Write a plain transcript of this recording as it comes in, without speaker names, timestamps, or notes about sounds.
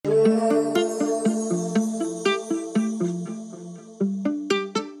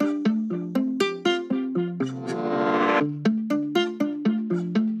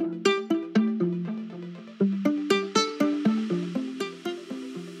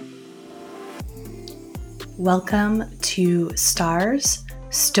Welcome to Stars,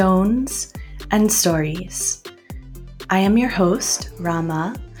 Stones, and Stories. I am your host,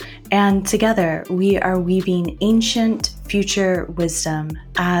 Rama, and together we are weaving ancient future wisdom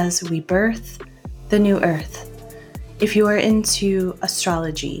as we birth the new earth. If you are into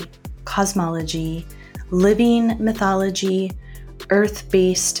astrology, cosmology, living mythology,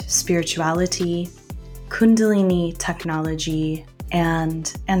 earth-based spirituality, Kundalini technology,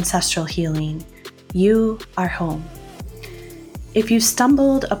 and ancestral healing, you are home. If you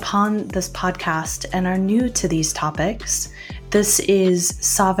stumbled upon this podcast and are new to these topics, this is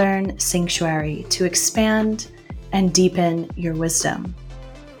Sovereign Sanctuary to expand and deepen your wisdom.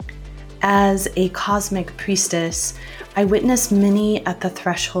 As a cosmic priestess, I witness many at the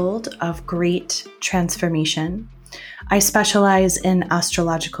threshold of great transformation. I specialize in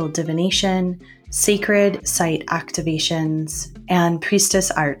astrological divination, sacred site activations, and priestess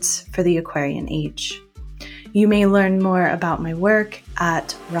arts for the Aquarian age. You may learn more about my work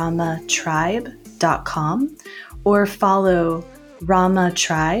at ramatribe.com or follow Rama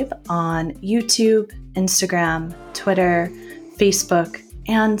Tribe on YouTube, Instagram, Twitter, Facebook,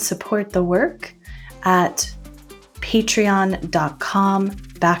 and support the work at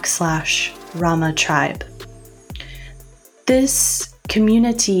patreon.com/ramatribe. This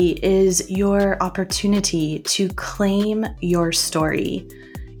community is your opportunity to claim your story,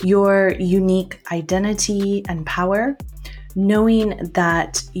 your unique identity and power, knowing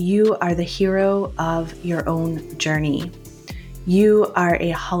that you are the hero of your own journey. You are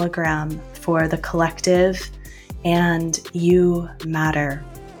a hologram for the collective, and you matter.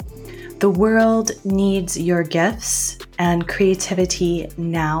 The world needs your gifts and creativity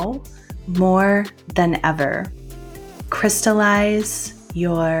now more than ever. Crystallize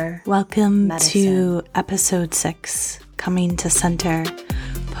your Welcome medicine. To episode 6, Coming to Center,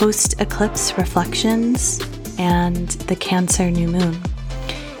 Post-Eclipse Reflections, and the Cancer New Moon.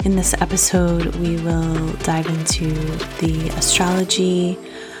 In this episode, we will dive into the astrology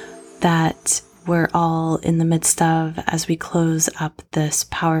that we're all in the midst of as we close up this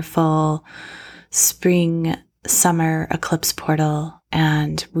powerful spring-summer eclipse portal,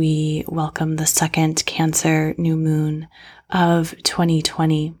 and we welcome the second Cancer New Moon of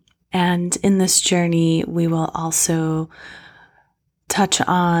 2020. And in this journey, we will also touch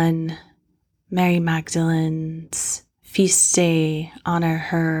on Mary Magdalene's feast day, honor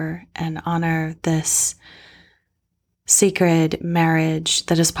her, and honor this sacred marriage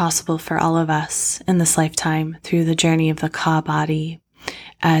that is possible for all of us in this lifetime through the journey of the Ka body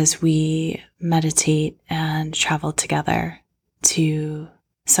as we meditate and travel together to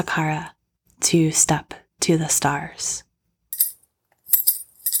Saqqara, to step to the stars.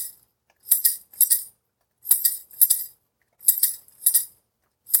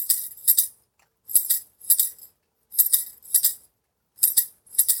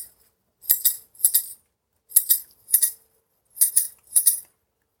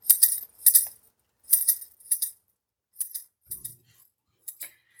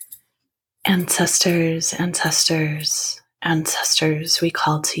 Ancestors, ancestors, ancestors, we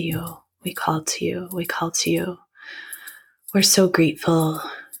call to you, we call to you, we call to you. We're so grateful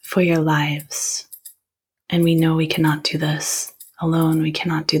for your lives, and we know we cannot do this alone. We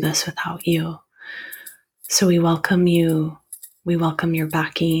cannot do this without you. So we welcome you. We welcome your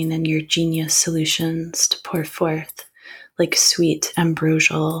backing and your genius solutions to pour forth like sweet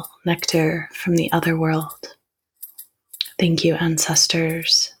ambrosial nectar from the other world. Thank you,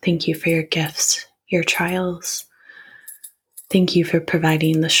 ancestors. Thank you for your gifts, your trials. Thank you for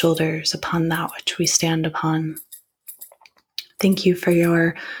providing the shoulders upon that which we stand upon. Thank you for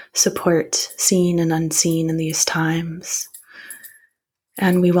your support, seen and unseen in these times.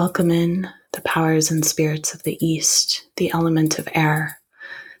 And we welcome in the powers and spirits of the East, the element of air,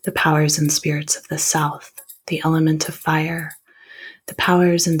 the powers and spirits of the South, the element of fire, the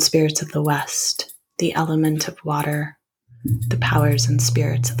powers and spirits of the West, the element of water, the powers and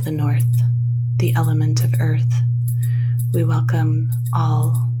spirits of the North, the element of earth. We welcome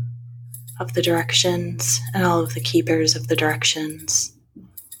all of the directions and all of the keepers of the directions.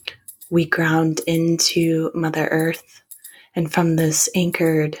 We ground into Mother Earth, and from this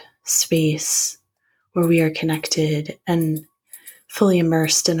anchored space where we are connected and fully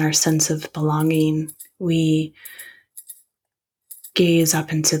immersed in our sense of belonging, we gaze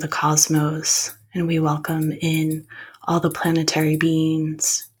up into the cosmos, and we welcome in all the planetary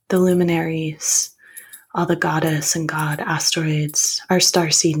beings, the luminaries, all the goddess and god asteroids, our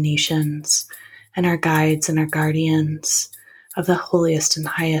starseed nations, and our guides and our guardians of the holiest and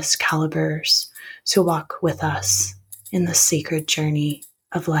highest calibers to walk with us in the sacred journey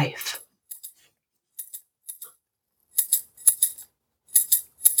of life.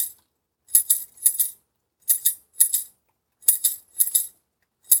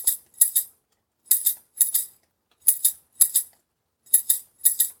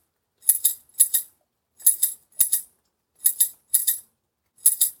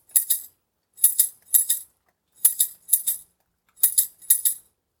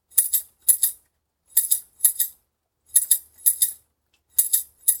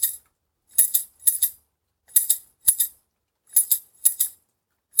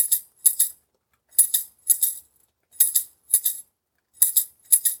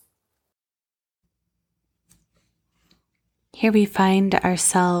 Here we find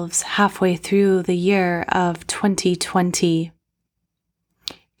ourselves halfway through the year of 2020.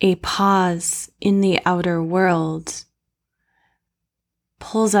 A pause in the outer world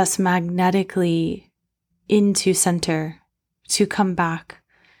pulls us magnetically into center to come back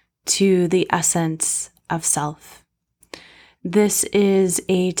to the essence of self. This is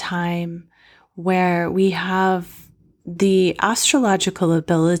a time where we have the astrological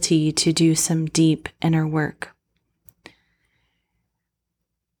ability to do some deep inner work.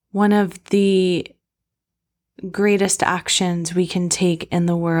 One of the greatest actions we can take in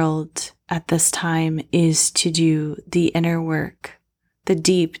the world at this time is to do the inner work, the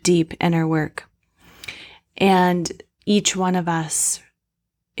deep, deep inner work. And each one of us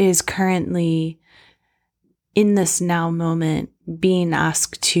is currently in this now moment being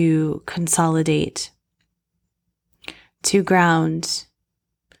asked to consolidate, to ground,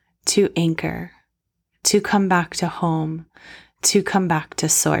 to anchor, to come back to home, to come back to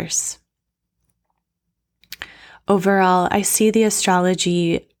source. Overall, I see the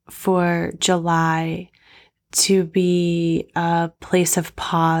astrology for July to be a place of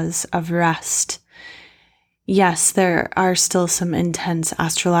pause, of rest. Yes, there are still some intense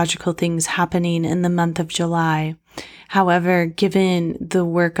astrological things happening in the month of July. However, given the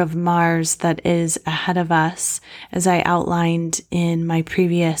work of Mars that is ahead of us, as I outlined in my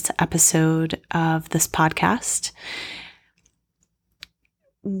previous episode of this podcast,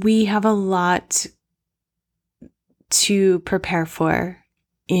 we have a lot to prepare for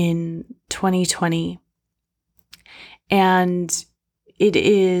in 2020. And it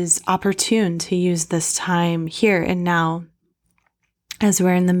is opportune to use this time here and now, as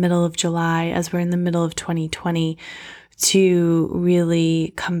we're in the middle of July, as we're in the middle of 2020, to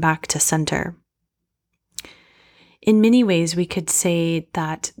really come back to center. In many ways, we could say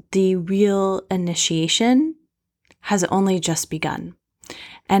that the real initiation has only just begun.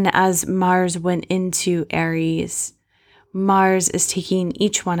 And as Mars went into Aries, Mars is taking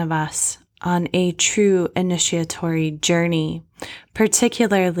each one of us on a true initiatory journey,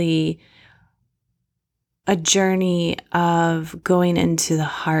 particularly a journey of going into the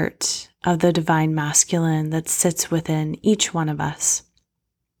heart of the divine masculine that sits within each one of us.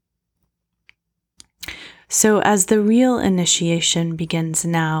 So as the real initiation begins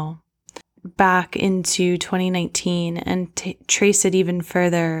now, back into 2019 and trace it even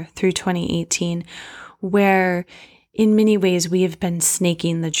further through 2018, where in many ways we have been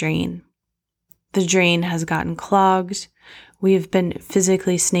snaking the drain. The drain has gotten clogged. We have been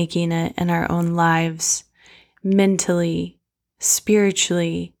physically snaking it in our own lives, mentally,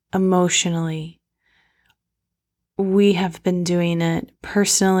 spiritually, emotionally. We have been doing it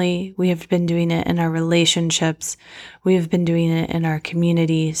personally. We have been doing it in our relationships. We have been doing it in our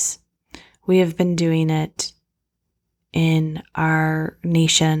communities. We have been doing it in our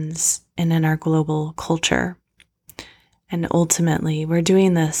nations and in our global culture. And ultimately, we're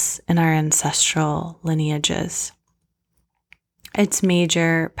doing this in our ancestral lineages. It's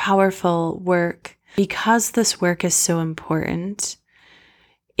major, powerful work. Because this work is so important,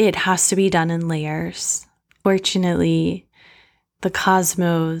 it has to be done in layers. Fortunately, the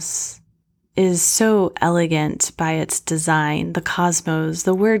cosmos is so elegant by its design. The cosmos,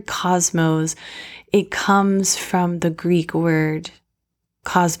 the word cosmos, it comes from the Greek word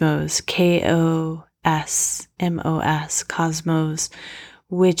cosmos, K-O-S-M-O-S, cosmos,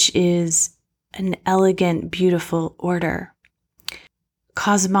 which is an elegant, beautiful order.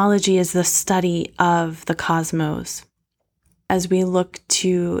 Cosmology is the study of the cosmos. As we look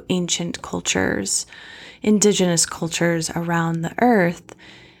to ancient cultures, indigenous cultures around the earth,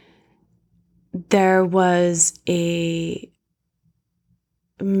 there was a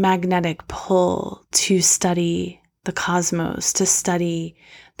magnetic pull to study the cosmos, to study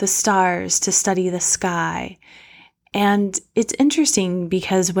the stars, to study the sky. And it's interesting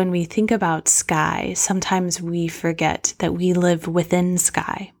because when we think about sky, sometimes we forget that we live within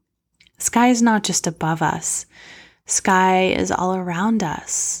sky. Sky is not just above us. Sky is all around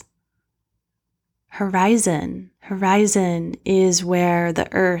us. Horizon is where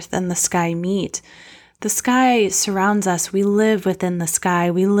the earth and the sky meet. The sky surrounds us. We live within the sky.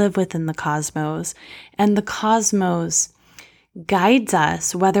 We live within the cosmos. And the cosmos guides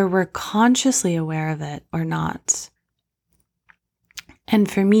us whether we're consciously aware of it or not. And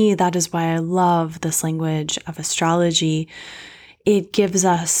for me, that is why I love this language of astrology. It gives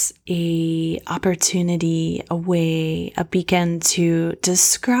us an opportunity, a way, a beacon to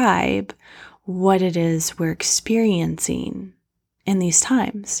describe what it is we're experiencing in these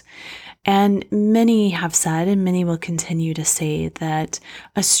times. And many have said, and many will continue to say, that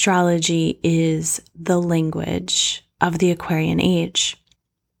astrology is the language of the Aquarian age.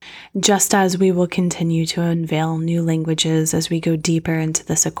 Just as we will continue to unveil new languages as we go deeper into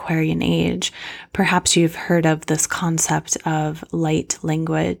this Aquarian age, perhaps you've heard of this concept of light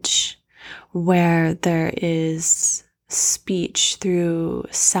language, where there is speech through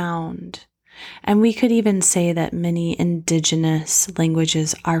sound. And we could even say that many indigenous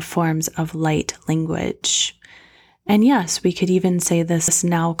languages are forms of light language. And yes, we could even say this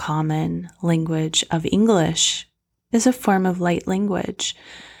now common language of English is a form of light language.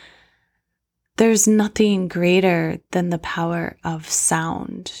 There's nothing greater than the power of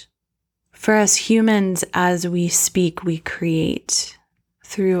sound. For us humans, as we speak, we create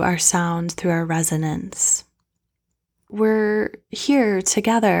through our sound, through our resonance. We're here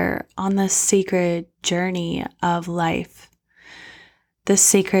together on this sacred journey of life, this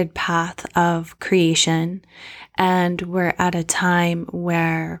sacred path of creation, and we're at a time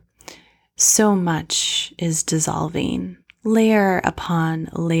where so much is dissolving, layer upon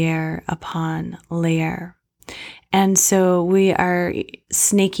layer upon layer. And so we are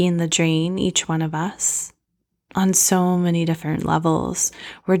snaking the drain, each one of us, on so many different levels.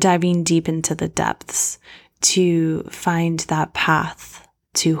 We're diving deep into the depths to find that path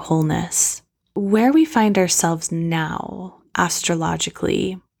to wholeness. Where we find ourselves now,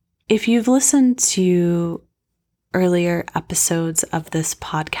 astrologically, if you've listened to earlier episodes of this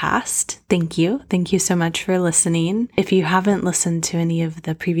podcast, thank you. Thank you so much for listening. If you haven't listened to any of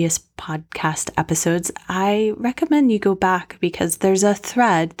the previous podcast episodes, I recommend you go back because there's a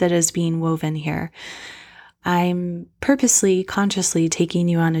thread that is being woven here. I'm purposely, consciously taking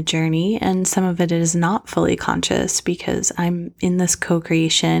you on a journey, and some of it is not fully conscious because I'm in this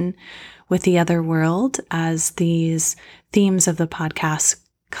co-creation with the other world as these themes of the podcast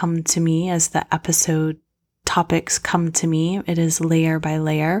come to me, as the episode topics come to me. It is layer by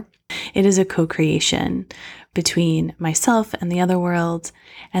layer. It is a co-creation between myself and the other world,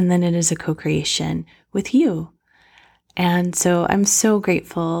 and then it is a co-creation with you. And so I'm so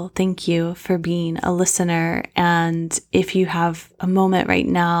grateful. Thank you for being a listener. And if you have a moment right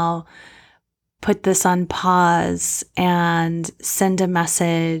now, put this on pause and send a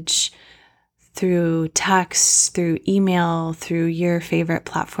message through text, through email, through your favorite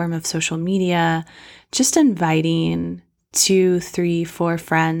platform of social media, just inviting 2, 3, 4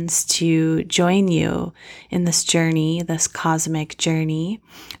 friends to join you in this journey, this cosmic journey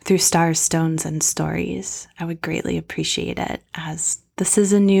through stars, stones, and stories. I would greatly appreciate it, as this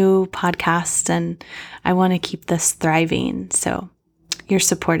is a new podcast and I want to keep this thriving. So your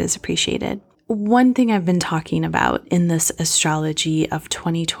support is appreciated. One thing I've been talking about in this astrology of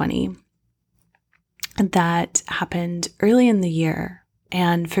 2020 that happened early in the year,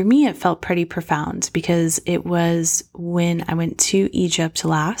 and for me, it felt pretty profound because it was when I went to Egypt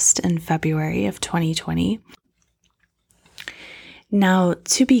last in February of 2020. Now,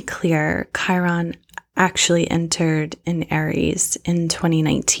 to be clear, Chiron actually entered in Aries in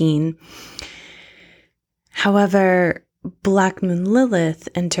 2019. However, Black Moon Lilith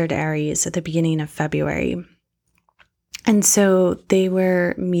entered Aries at the beginning of February. And so they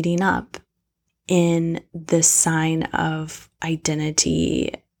were meeting up in this sign of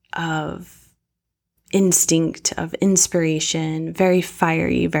identity, of instinct, of inspiration, very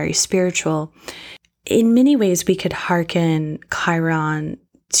fiery, very spiritual. In many ways, we could hearken Chiron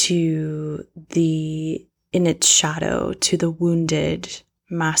to in its shadow, to the wounded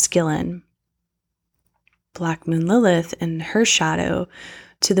masculine. Black Moon Lilith in her shadow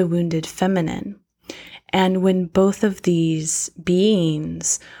to the wounded feminine. And when both of these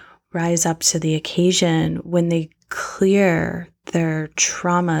beings rise up to the occasion, when they clear their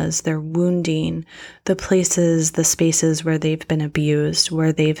traumas, their wounding, the places, the spaces where they've been abused,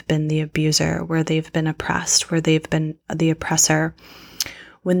 where they've been the abuser, where they've been oppressed, where they've been the oppressor,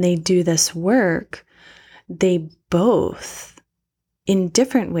 when they do this work, they both, in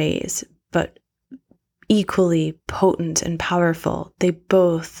different ways, but equally potent and powerful, they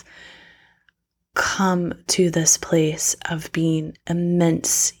both come to this place of being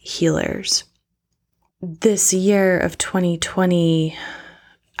immense healers. This year of 2020,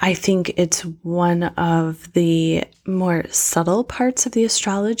 I think it's one of the more subtle parts of the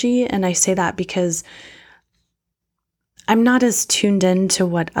astrology. And I say that because I'm not as tuned in to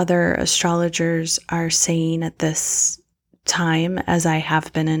what other astrologers are saying at this time as I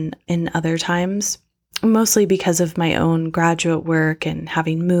have been in other times. Mostly because of my own graduate work and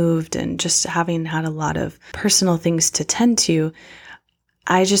having moved and just having had a lot of personal things to tend to,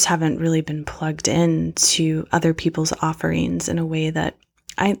 I just haven't really been plugged in to other people's offerings in a way that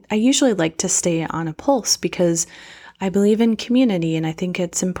I usually like to stay on a pulse, because I believe in community, and I think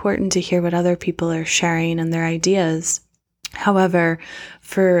it's important to hear what other people are sharing and their ideas. However,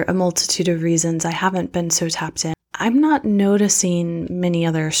 for a multitude of reasons, I haven't been so tapped in. I'm not noticing many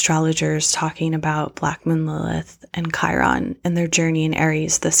other astrologers talking about Black Moon Lilith and Chiron and their journey in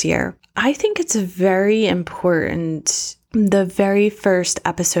Aries this year. I think it's very important. The very first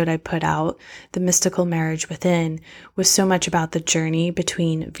episode I put out, The Mystical Marriage Within, was so much about the journey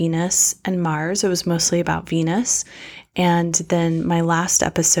between Venus and Mars. It was mostly about Venus. And then my last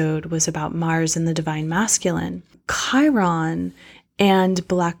episode was about Mars and the Divine Masculine. Chiron and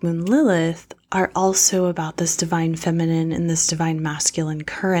Black Moon Lilith are also about this divine feminine and this divine masculine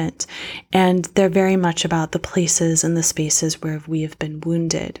current. And they're very much about the places and the spaces where we have been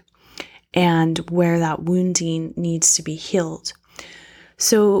wounded and where that wounding needs to be healed.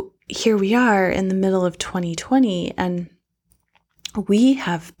 So here we are in the middle of 2020, and we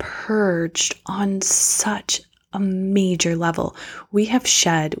have purged on such a major level. We have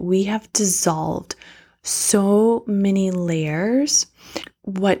shed, we have dissolved so many layers.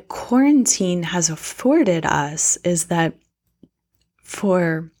 What quarantine has afforded us is that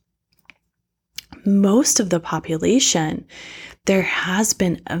for most of the population, there has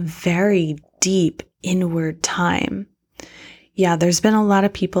been a very deep inward time. Yeah, there's been a lot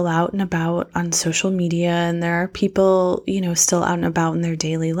of people out and about on social media, and there are people, still out and about in their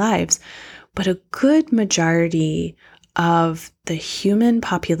daily lives. But a good majority of the human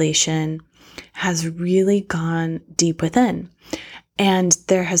population has really gone deep within. And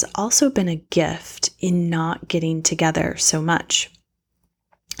there has also been a gift in not getting together so much.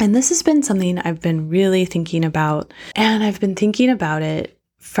 And this has been something I've been really thinking about. And I've been thinking about it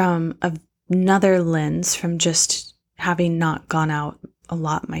from another lens, from just having not gone out a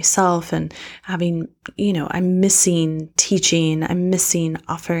lot myself and having, I'm missing teaching, I'm missing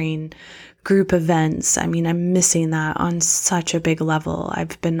offering group events. I'm missing that on such a big level.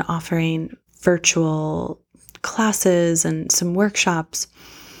 I've been offering virtual classes and some workshops.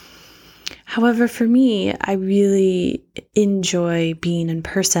 However, for me, I really enjoy being in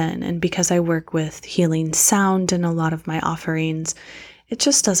person. And because I work with healing sound in a lot of my offerings, it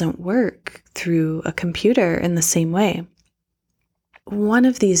just doesn't work through a computer in the same way. One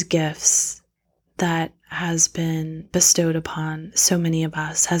of these gifts that has been bestowed upon so many of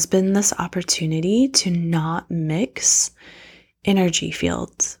us has been this opportunity to not mix energy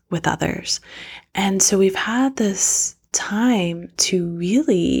fields with others. And so we've had this time to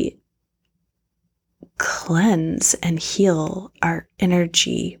really cleanse and heal our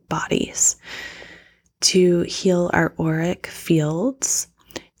energy bodies, to heal our auric fields,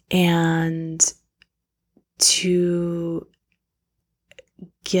 and to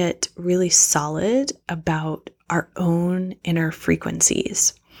get really solid about our own inner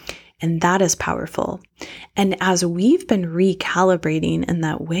frequencies. And that is powerful. And as we've been recalibrating in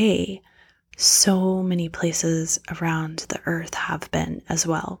that way, so many places around the earth have been as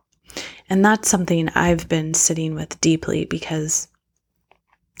well. And that's something I've been sitting with deeply, because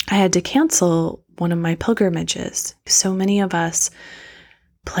I had to cancel one of my pilgrimages. So many of us,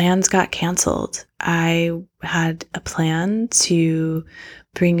 plans got canceled. I had a plan to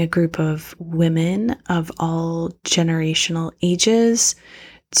bring a group of women of all generational ages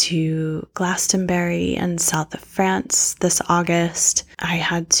to Glastonbury and south of France this August. I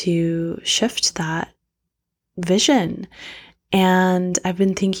had to shift that vision. And I've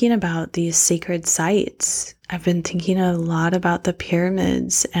been thinking about these sacred sites. I've been thinking a lot about the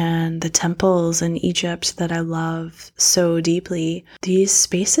pyramids and the temples in Egypt that I love so deeply. These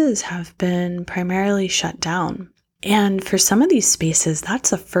spaces have been primarily shut down. And for some of these spaces, that's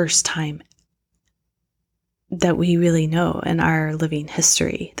the first time that we really know in our living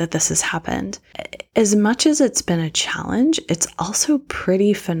history that this has happened. As much as it's been a challenge, it's also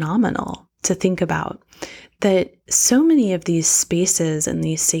pretty phenomenal to think about that so many of these spaces and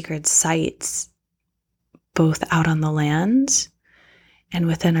these sacred sites, both out on the land and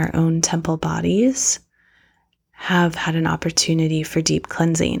within our own temple bodies, have had an opportunity for deep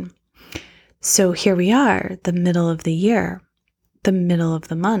cleansing. So here we are, the middle of the year, the middle of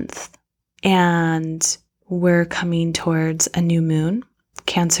the month, and we're coming towards a new moon,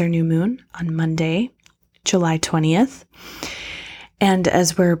 Cancer new moon, on Monday, July 20th. And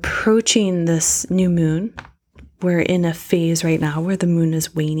as we're approaching this new moon, we're in a phase right now where the moon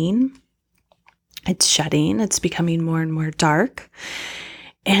is waning. It's shedding. It's becoming more and more dark.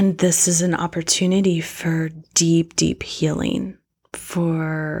 And this is an opportunity for deep, deep healing,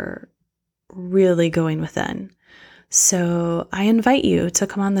 for really going within. So I invite you to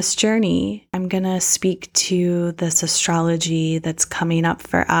come on this journey. I'm going to speak to this astrology that's coming up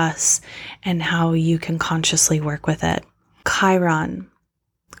for us and how you can consciously work with it. Chiron.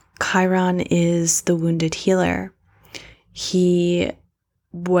 Chiron is the wounded healer. He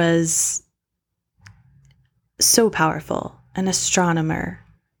was so powerful, an astronomer,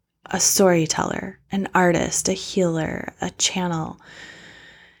 a storyteller, an artist, a healer, a channel.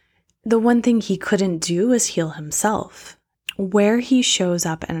 The one thing he couldn't do was heal himself. Where he shows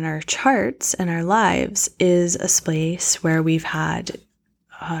up in our charts and our lives is a space where we've had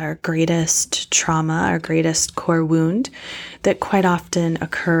our greatest trauma, our greatest core wound that quite often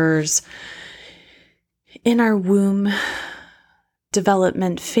occurs in our womb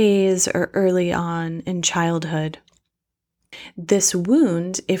development phase or early on in childhood. This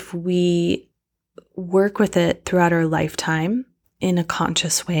wound, if we work with it throughout our lifetime in a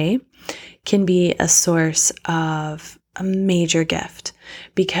conscious way, can be a source of a major gift,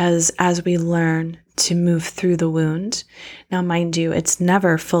 because as we learn to move through the wound, now mind you, it's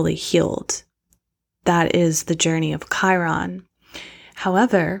never fully healed. That is the journey of Chiron.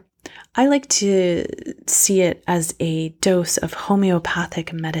 However, I like to see it as a dose of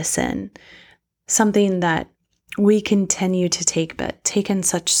homeopathic medicine, something that we continue to take, but take in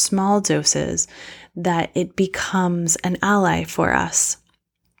such small doses that it becomes an ally for us.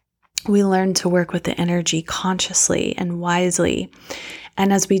 We learn to work with the energy consciously and wisely.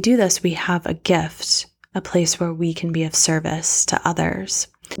 And as we do this, we have a gift, a place where we can be of service to others.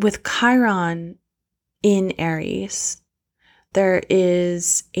 With Chiron in Aries, there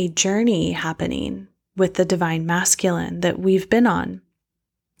is a journey happening with the divine masculine that we've been on.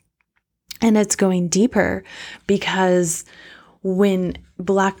 And it's going deeper because when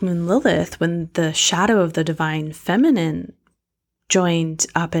Black Moon Lilith, when the shadow of the divine feminine joined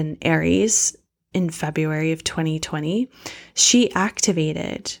up in Aries in February of 2020, she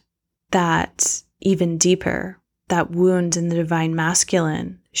activated that even deeper, that wound in the divine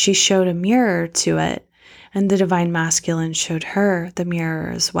masculine. She showed a mirror to it, and the divine masculine showed her the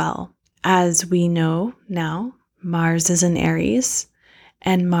mirror as well. As we know now, Mars is in Aries,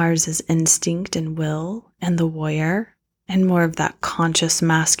 and Mars is instinct and will and the warrior and more of that conscious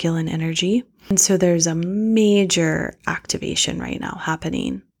masculine energy. And so there's a major activation right now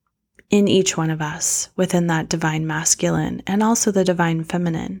happening in each one of us within that divine masculine and also the divine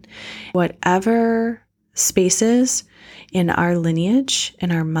feminine. Whatever spaces in our lineage,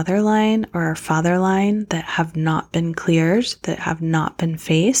 in our mother line or our father line that have not been cleared, that have not been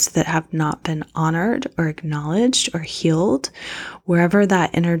faced, that have not been honored or acknowledged or healed, wherever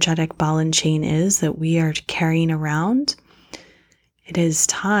that energetic ball and chain is that we are carrying around, it is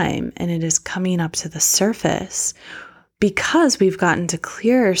time and it is coming up to the surface because we've gotten to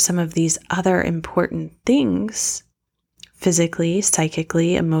clear some of these other important things physically,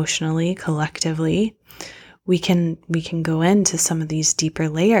 psychically, emotionally, collectively. We can go into some of these deeper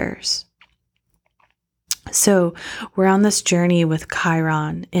layers. So we're on this journey with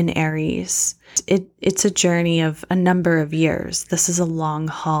Chiron in Aries. It's a journey of a number of years. This is a long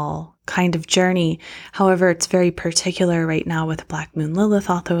haul kind of journey. However, it's very particular right now with Black Moon Lilith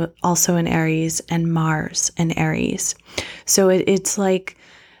also in Aries and Mars in Aries. So it's like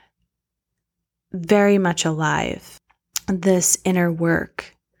very much alive. This inner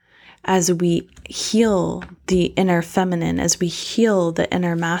work as we heal the inner feminine, as we heal the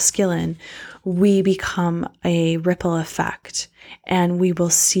inner masculine, we become a ripple effect and we will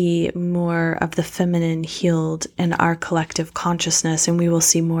see more of the feminine healed in our collective consciousness, and we will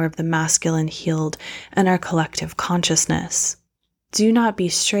see more of the masculine healed in our collective consciousness. Do not be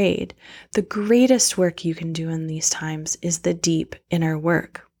strayed. The greatest work you can do in these times is the deep inner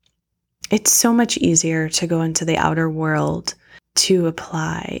work. It's so much easier to go into the outer world to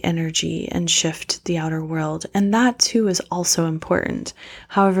apply energy and shift the outer world. And that too is also important.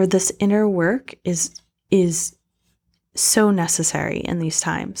 However, this inner work is so necessary in these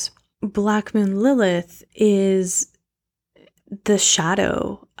times. Black Moon Lilith is the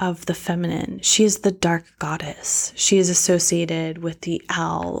shadow of the feminine. She is the dark goddess. She is associated with the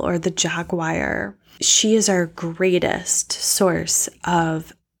owl or the jaguar. She is our greatest source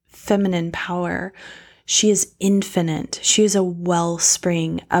of feminine power. She is infinite. She is a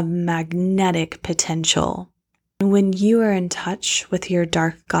wellspring of magnetic potential. When you are in touch with your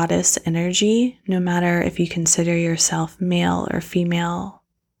dark goddess energy, no matter if you consider yourself male or female,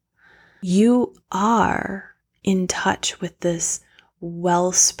 you are in touch with this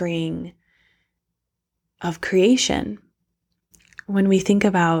wellspring of creation. When we think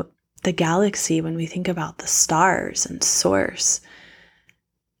about the galaxy, when we think about the stars and source,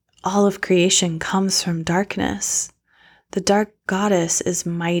 all of creation comes from darkness. The dark goddess is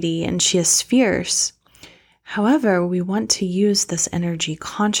mighty and she is fierce. However, we want to use this energy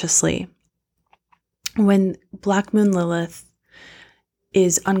consciously. When Black Moon Lilith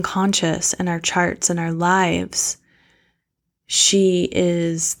is unconscious in our charts and our lives, she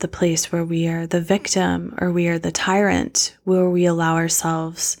is the place where we are the victim or we are the tyrant, where we allow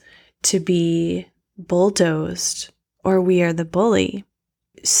ourselves to be bulldozed, or we are the bully.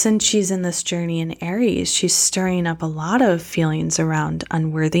 Since she's in this journey in Aries, she's stirring up a lot of feelings around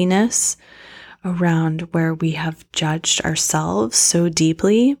unworthiness, around where we have judged ourselves so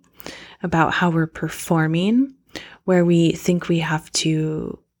deeply about how we're performing, where we think we have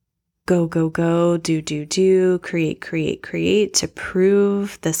to go, do, create to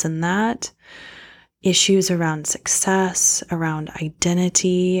prove this and that. Issues around success, around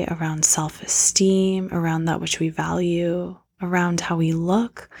identity, around self-esteem, around that which we value, around how we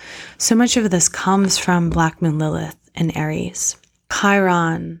look. So much of this comes from Black Moon Lilith in Aries.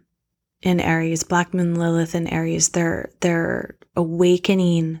 Chiron in Aries, Black Moon Lilith in Aries, they're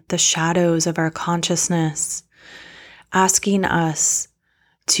awakening the shadows of our consciousness, asking us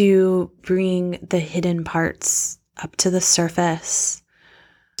to bring the hidden parts up to the surface,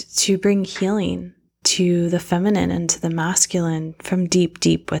 to bring healing to the feminine and to the masculine from deep,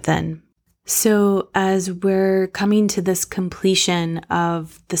 deep within. So as we're coming to this completion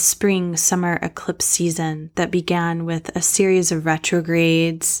of the spring-summer eclipse season that began with a series of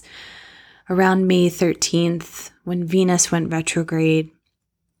retrogrades around May 13th, when Venus went retrograde,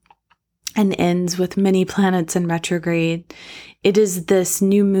 and ends with many planets in retrograde, it is this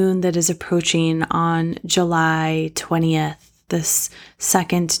new moon that is approaching on July 20th, this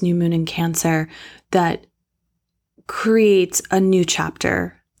second new moon in Cancer, that creates a new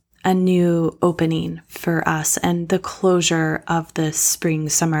chapter, a new opening for us, and the closure of the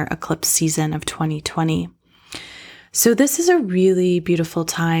spring-summer eclipse season of 2020. So this is a really beautiful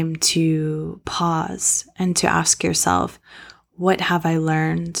time to pause and to ask yourself, what have I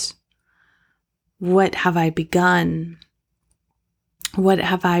learned? What have I begun? What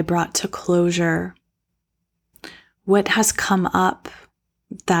have I brought to closure? What has come up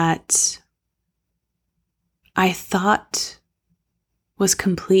that I thought was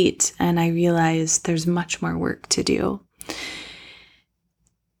complete and I realized there's much more work to do?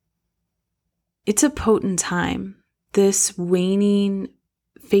 It's a potent time. This waning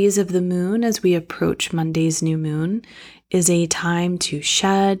phase of the moon as we approach Monday's new moon is a time to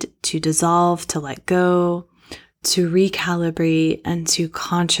shed, to dissolve, to let go, to recalibrate, and to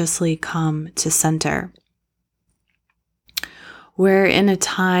consciously come to center. We're in a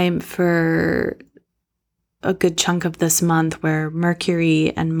time for a good chunk of this month where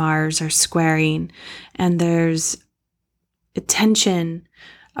Mercury and Mars are squaring, and there's a tension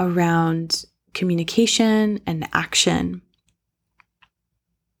around communication and action.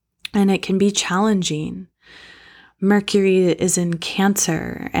 And it can be challenging. Mercury is in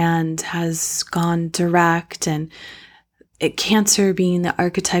Cancer and has gone direct, and Cancer being the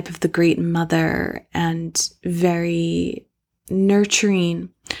archetype of the Great Mother and very nurturing,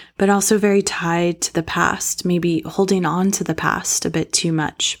 but also very tied to the past, maybe holding on to the past a bit too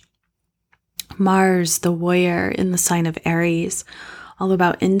much. Mars, the warrior in the sign of Aries, all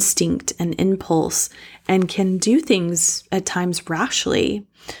about instinct and impulse, and can do things at times rashly,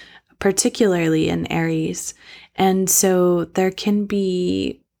 particularly in Aries. And so there can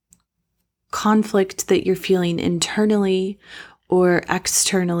be conflict that you're feeling internally or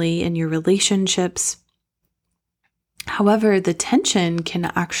externally in your relationships. However, the tension can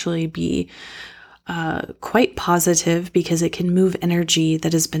actually be quite positive because it can move energy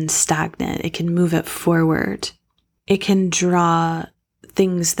that has been stagnant. It can move it forward. It can draw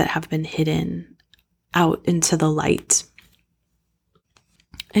things that have been hidden out into the light.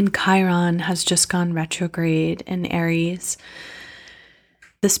 And Chiron has just gone retrograde in Aries.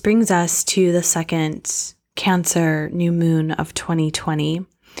 This brings us to the second Cancer new moon of 2020.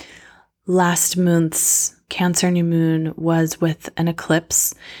 Last month's Cancer new moon was with an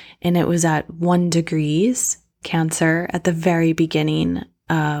eclipse, and it was at 1 degree Cancer at the very beginning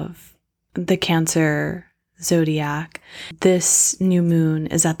of the Cancer zodiac. This new moon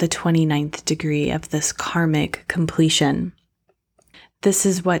is at the 29th degree of this karmic completion. This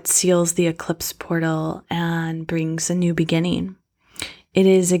is what seals the eclipse portal and brings a new beginning. It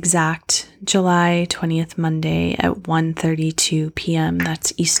is exact July 20th, Monday at 1:32 p.m.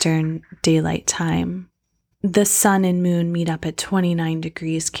 That's Eastern Daylight Time. The sun and moon meet up at 29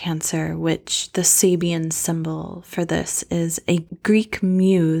 degrees Cancer, which the Sabian symbol for this is a Greek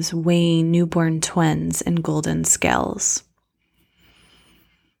muse weighing newborn twins in golden scales.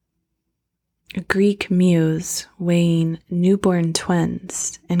 a Greek muse weighing newborn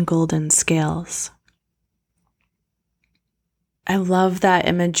twins in golden scales. I love that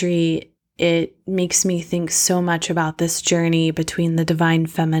imagery. It makes me think so much about this journey between the divine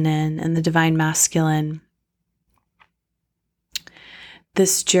feminine and the divine masculine.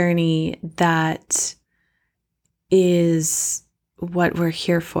 This journey that is what we're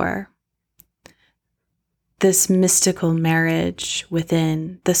here for. This mystical marriage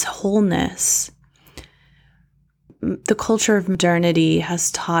within, this wholeness. The culture of modernity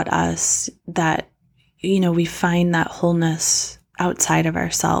has taught us that, we find that wholeness outside of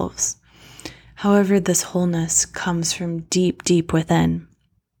ourselves. However, this wholeness comes from deep, deep within.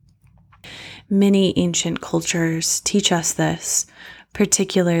 Many ancient cultures teach us this,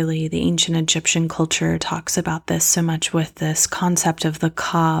 particularly the ancient Egyptian culture talks about this so much with this concept of the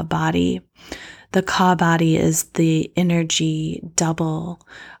Ka body. The Ka body is the energy double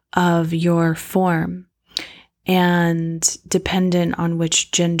of your form. And dependent on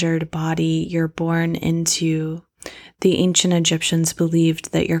which gendered body you're born into, the ancient Egyptians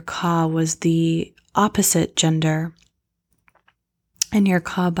believed that your Ka was the opposite gender. And your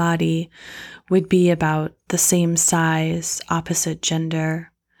Ka body would be about the same size, opposite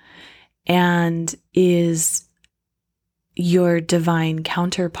gender, and is your divine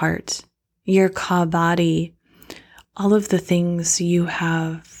counterpart. Your Ka body, all of the things you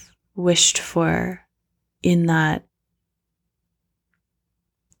have wished for in that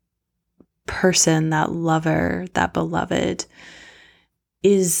person, that lover, that beloved,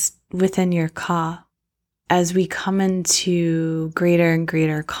 is within your Ka. As we come into greater and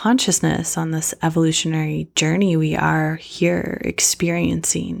greater consciousness on this evolutionary journey we are here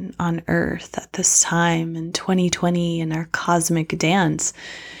experiencing on Earth at this time in 2020 in our cosmic dance,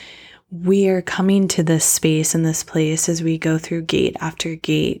 we are coming to this space and this place as we go through gate after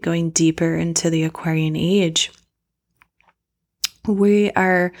gate, going deeper into the Aquarian age. We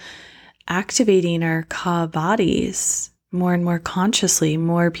are activating our Ka bodies more and more consciously.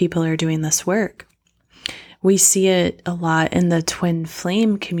 More people are doing this work. We see it a lot in the twin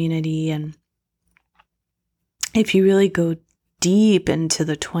flame community. And if you really go deep into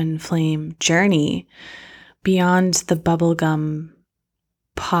the twin flame journey, beyond the bubblegum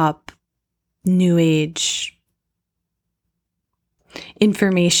pop new age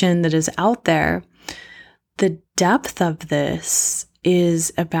information that is out there, the depth of this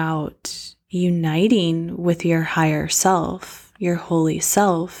is about uniting with your higher self, your holy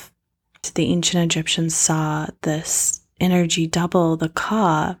self. The ancient Egyptians saw this energy double, the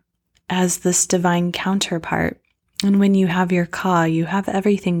Ka, as this divine counterpart. And when you have your Ka, you have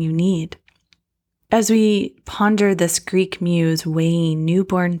everything you need. As we ponder this Greek muse weighing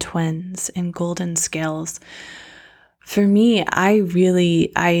newborn twins in golden scales, for me,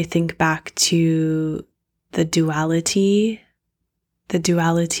 I think back to the duality,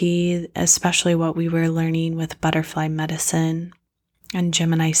 especially what we were learning with butterfly medicine and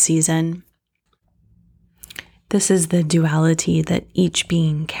Gemini season. This is the duality that each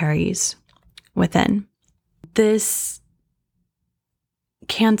being carries within. This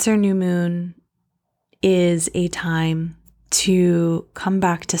Cancer new moon is a time to come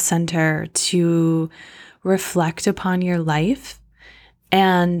back to center, to reflect upon your life.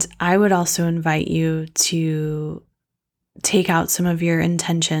 And I would also invite you to take out some of your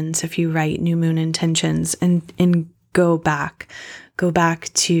intentions if you write new moon intentions and go back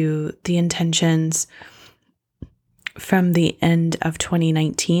to the intentions from the end of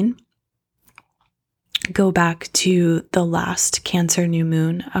 2019. Go back to the last Cancer new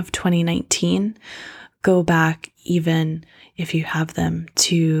moon of 2019. Go back, even if you have them,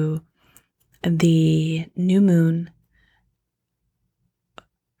 to the new moon,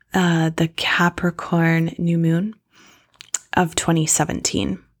 the Capricorn new moon of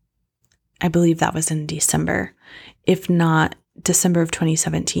 2017. I believe that was in December. If not December of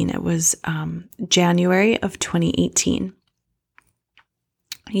 2017, it was January of 2018.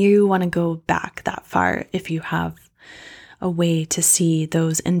 You want to go back that far if you have a way to see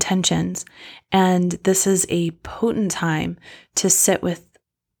those intentions. And this is a potent time to sit with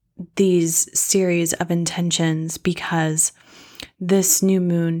these series of intentions because this new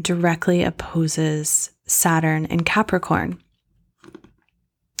moon directly opposes Saturn and Capricorn.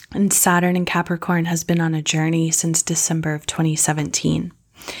 And Saturn and Capricorn has been on a journey since December of 2017.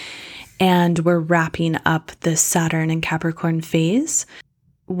 And we're wrapping up this Saturn and Capricorn phase.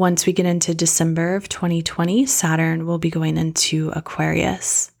 Once we get into December of 2020, Saturn will be going into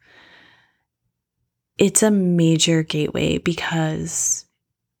Aquarius. It's a major gateway because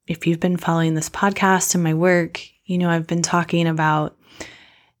if you've been following this podcast and my work, you know I've been talking about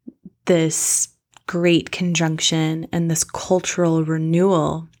this great conjunction and this cultural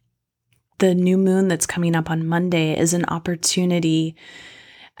renewal, the new moon that's coming up on Monday is an opportunity,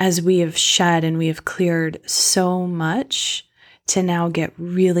 as we have shed and we have cleared so much, to now get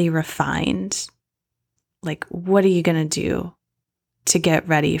really refined. Like, what are you going to do to get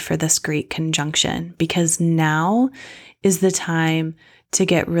ready for this great conjunction? Because now is the time to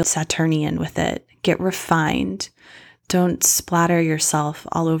get real Saturnian with it. Get refined. Don't splatter yourself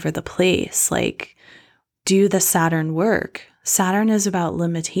all over the place. Like, do the Saturn work. Saturn is about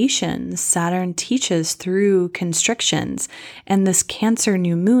limitations. Saturn teaches through constrictions. And this Cancer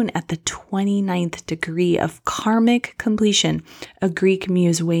new moon at the 29th degree of karmic completion, a Greek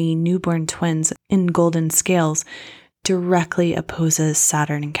muse weighing newborn twins in golden scales, directly opposes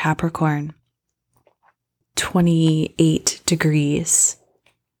Saturn in Capricorn. 28 degrees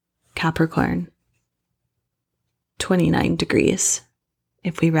Capricorn. 29 degrees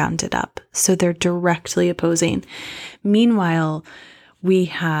if we round it up. So they're directly opposing. Meanwhile, we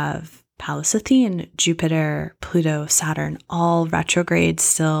have Pallas Athene, Jupiter, Pluto, Saturn, all retrograde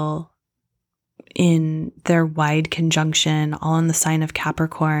still in their wide conjunction, all in the sign of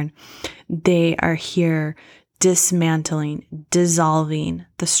Capricorn. They are here dismantling, dissolving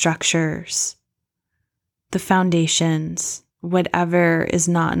the structures, the foundations, whatever is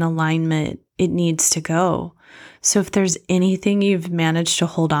not in alignment, it needs to go. So if there's anything you've managed to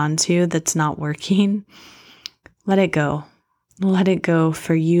hold on to that's not working, let it go. Let it go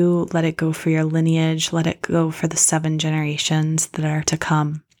for you. Let it go for your lineage. Let it go for the 7 generations that are to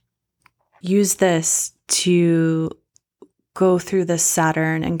come. Use this to go through this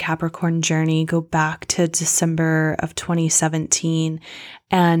Saturn and Capricorn journey. Go back to December of 2017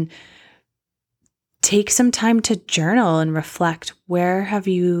 and take some time to journal and reflect. Where have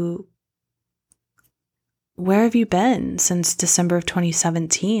you been since December of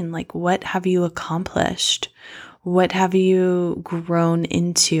 2017? Like, what have you accomplished? What have you grown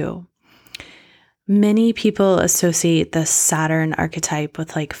into? Many people associate the Saturn archetype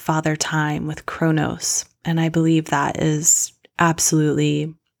with like father time, with Kronos. And I believe that is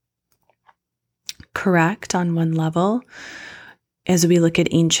absolutely correct on one level. As we look at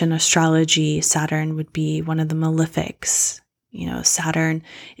ancient astrology, Saturn would be one of the malefics. You know, Saturn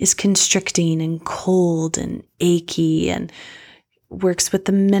is constricting and cold and achy and works with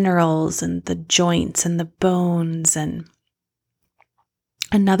the minerals and the joints and the bones. And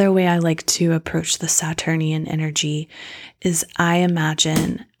another way I like to approach the Saturnian energy is I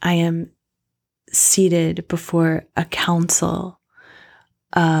imagine I am seated before a council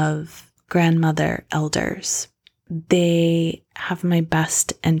of grandmother elders. They have my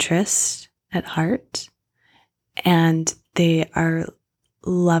best interest at heart, and they are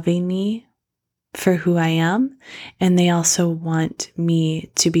loving me for who I am, and they also want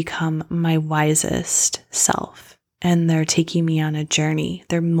me to become my wisest self. And they're taking me on a journey.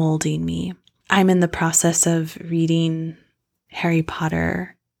 They're molding me. I'm in the process of reading Harry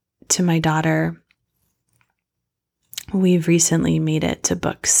Potter to my daughter. We've recently made it to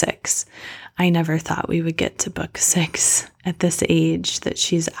book 6. I never thought we would get to book 6 at this age that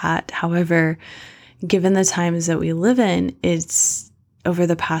she's at. However, given the times that we live in, it's over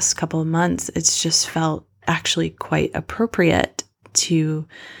the past couple of months, it's just felt actually quite appropriate to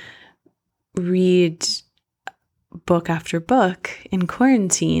read book after book in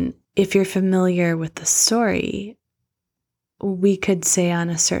quarantine. If you're familiar with the story, we could say on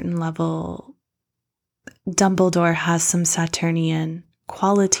a certain level, Dumbledore has some Saturnian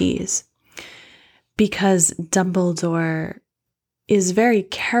qualities because Dumbledore is very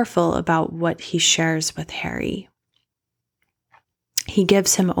careful about what he shares with Harry. He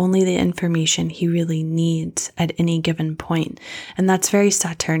gives him only the information he really needs at any given point, and that's very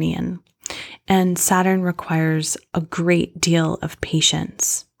Saturnian. And Saturn requires a great deal of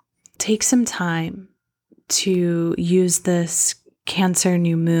patience. Take some time to use this Cancer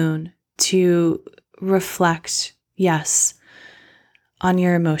new moon to reflect, yes, on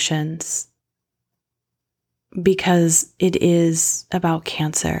your emotions, because it is about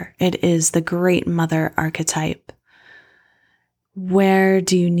Cancer. It is the great mother archetype. Where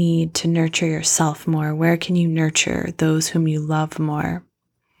do you need to nurture yourself more? Where can you nurture those whom you love more?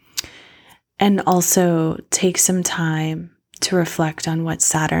 And also take some time to reflect on what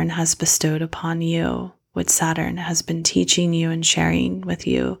Saturn has bestowed upon you, what Saturn has been teaching you and sharing with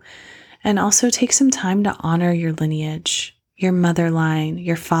you. And also take some time to honor your lineage, your mother line,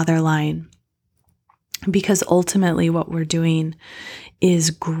 your father line, because ultimately what we're doing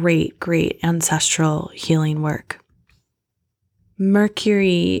is great, great ancestral healing work.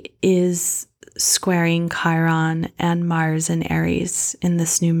 Mercury is squaring Chiron and Mars in Aries in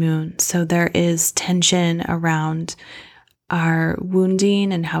this new moon. So there is tension around our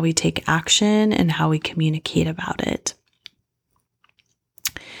wounding and how we take action and how we communicate about it.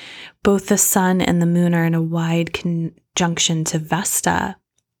 Both the sun and the moon are in a wide conjunction to Vesta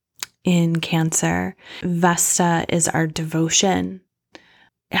in Cancer. Vesta is our devotion,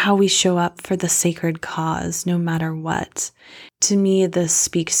 how we show up for the sacred cause, no matter what. To me, this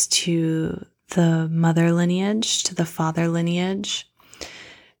speaks to the mother lineage, to the father lineage,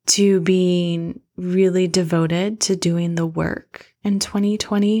 to being really devoted to doing the work in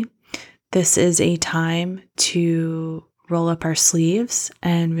 2020. This is a time to roll up our sleeves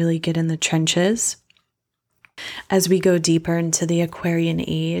and really get in the trenches. As we go deeper into the Aquarian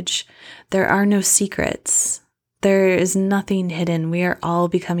age, there are no secrets. There is nothing hidden. We are all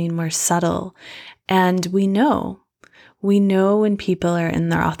becoming more subtle. And we know when people are in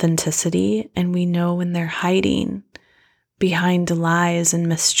their authenticity, and we know when they're hiding behind lies and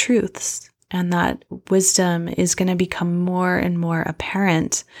mistruths. And that wisdom is going to become more and more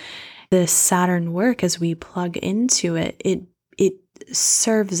apparent. This Saturn work, as we plug into it, it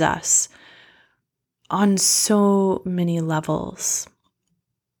serves us on so many levels.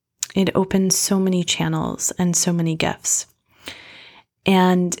 It opens so many channels and so many gifts.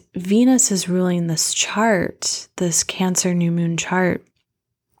 And Venus is ruling this chart, this Cancer new moon chart.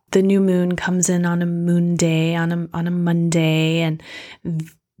 The new moon comes in on a moon day, on a Monday, and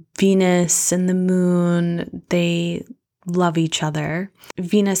Venus and the moon, they love each other.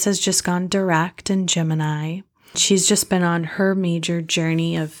 Venus has just gone direct in Gemini. She's just been on her major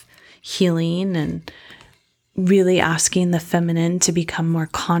journey of healing and really asking the feminine to become more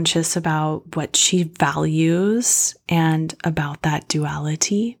conscious about what she values and about that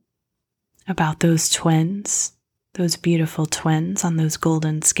duality, about those twins, those beautiful twins on those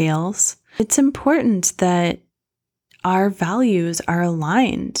golden scales. It's important that our values are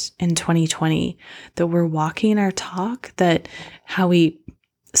aligned in 2020, that we're walking our talk, that how we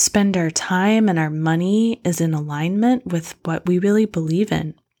spend our time and our money is in alignment with what we really believe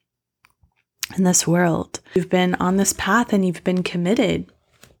in this world. You've been on this path and you've been committed.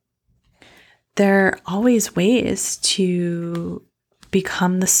 There are always ways to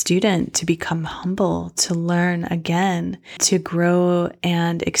become the student, to become humble, to learn again, to grow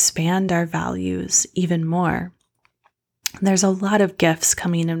and expand our values even more. There's a lot of gifts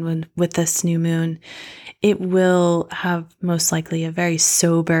coming in with this new moon. It will have most likely a very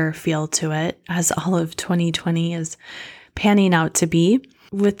sober feel to it, as all of 2020 is panning out to be.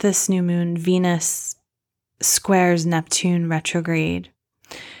 With this new moon, Venus squares Neptune retrograde.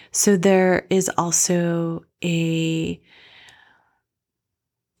 So there is also an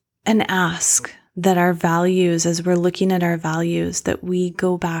ask that our values, as we're looking at our values, that we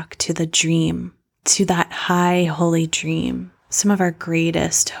go back to the dream, to that high holy dream, some of our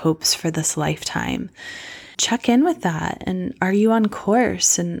greatest hopes for this lifetime. Check in with that. And are you on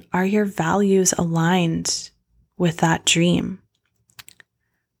course? And are your values aligned with that dream?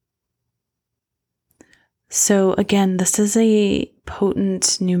 So again, this is a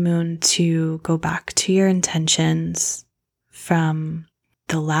potent new moon to go back to your intentions from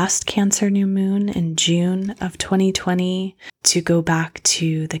the last Cancer new moon in June of 2020, to go back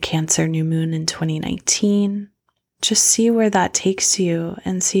to the Cancer new moon in 2019. Just see where that takes you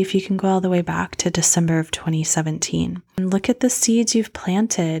and see if you can go all the way back to December of 2017. And look at the seeds you've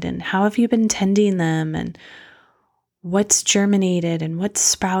planted and how have you been tending them, and what's germinated and what's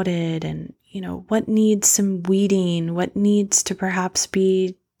sprouted, and what needs some weeding, what needs to perhaps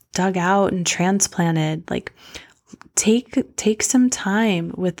be dug out and transplanted. Like, take some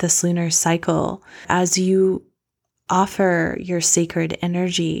time with this lunar cycle as you offer your sacred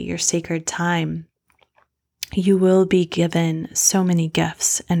energy, your sacred time. You will be given so many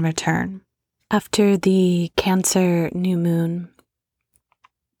gifts in return. After the Cancer new moon,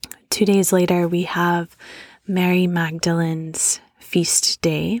 2 days later, we have Mary Magdalene's feast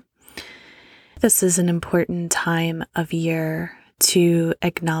day. This is an important time of year to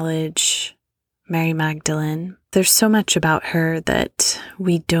acknowledge Mary Magdalene. There's so much about her that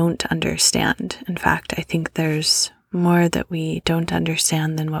we don't understand. In fact, I think there's more that we don't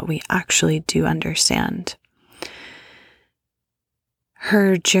understand than what we actually do understand.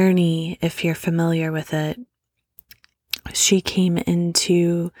 Her journey, if you're familiar with it, she came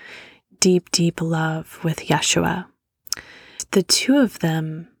into deep, deep love with Yeshua. The two of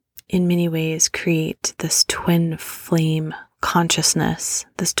them, in many ways, create this twin flame consciousness,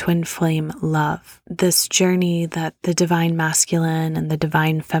 this twin flame love, this journey that the divine masculine and the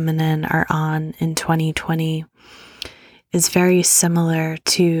divine feminine are on in 2020 is very similar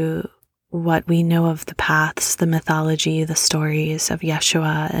to what we know of the paths, the mythology, the stories of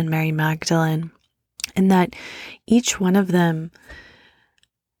Yeshua and Mary Magdalene, and that each one of them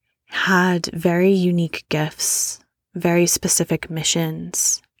had very unique gifts, very specific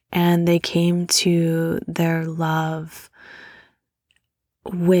missions, and they came to their love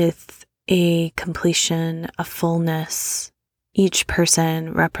with a completion, a fullness, each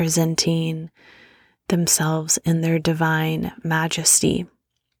person representing themselves in their divine majesty.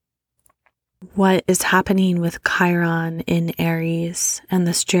 What is happening with Chiron in Aries and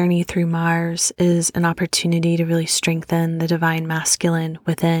this journey through Mars is an opportunity to really strengthen the divine masculine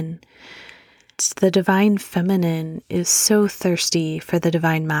within. The divine feminine is so thirsty for the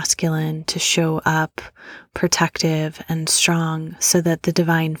divine masculine to show up protective and strong so that the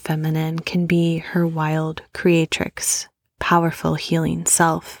divine feminine can be her wild creatrix, powerful healing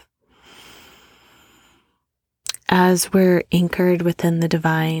self. As we're anchored within the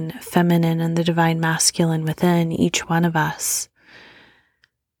divine feminine and the divine masculine within each one of us,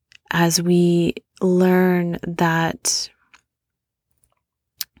 as we learn that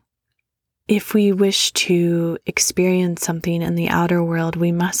if we wish to experience something in the outer world,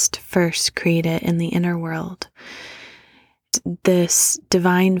 we must first create it in the inner world. This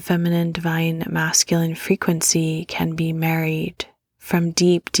divine feminine, divine masculine frequency can be married from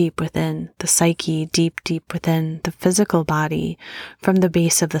deep, deep within the psyche, deep, deep within the physical body, from the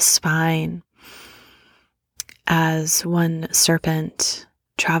base of the spine, as one serpent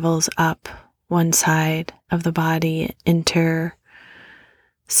travels up one side of the body,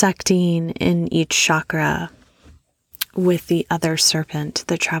 intersecting in each chakra with the other serpent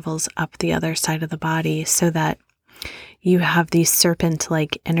that travels up the other side of the body, so that you have these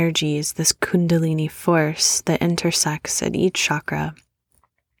serpent-like energies, this kundalini force that intersects at each chakra,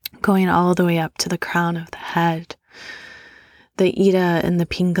 going all the way up to the crown of the head, the Ida and the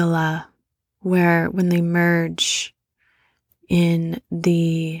Pingala, where when they merge in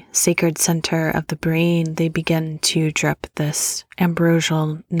the sacred center of the brain, they begin to drip this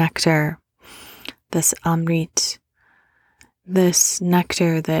ambrosial nectar, this Amrit, this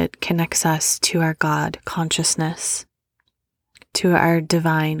nectar that connects us to our God consciousness, to our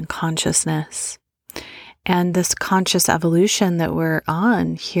divine consciousness. And this conscious evolution that we're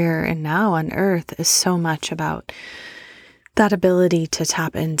on here and now on earth is so much about that ability to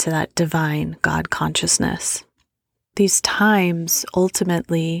tap into that divine God consciousness. These times,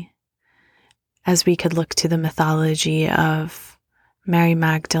 ultimately, as we could look to the mythology of Mary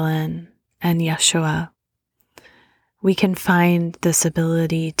Magdalene and Yeshua, we can find this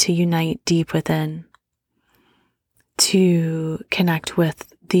ability to unite deep within, to connect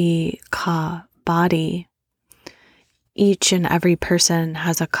with the Ka body. Each and every person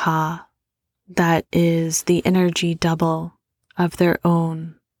has a Ka that is the energy double of their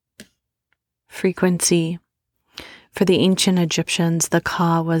own frequency. For the ancient Egyptians, the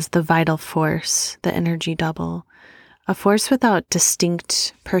Ka was the vital force, the energy double, a force without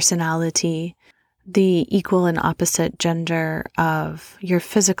distinct personality, the equal and opposite gender of your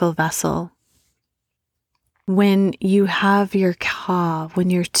physical vessel. When you have your Ka, when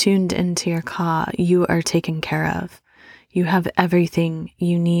you're tuned into your Ka, you are taken care of. You have everything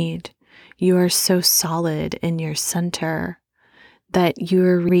you need. You are so solid in your center that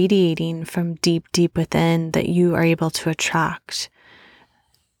you're radiating from deep, deep within, that you are able to attract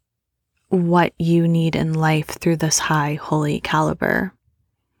what you need in life through this high, holy caliber.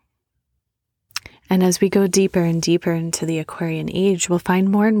 And as we go deeper and deeper into the Aquarian age, we'll find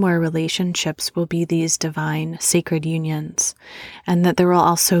more and more relationships will be these divine, sacred unions, and that there will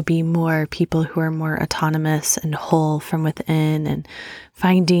also be more people who are more autonomous and whole from within, and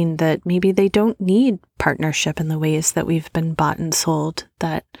finding that maybe they don't need partnership in the ways that we've been bought and sold,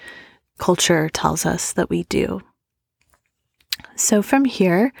 that culture tells us that we do. So from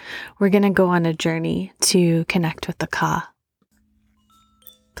here, we're going to go on a journey to connect with the Ka.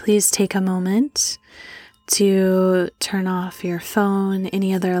 Please take a moment to turn off your phone,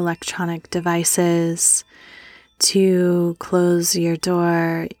 any other electronic devices, to close your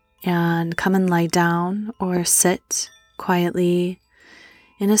door and come and lie down or sit quietly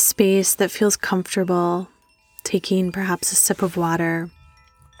in a space that feels comfortable, taking perhaps a sip of water,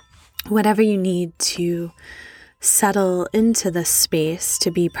 whatever you need to settle into this space,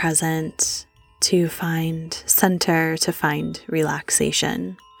 to be present, to find center, to find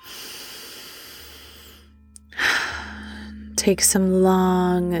relaxation. Take some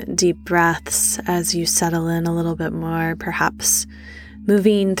long, deep breaths as you settle in a little bit more, perhaps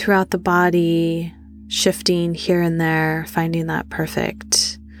moving throughout the body, shifting here and there, finding that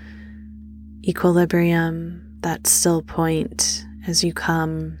perfect equilibrium, that still point as you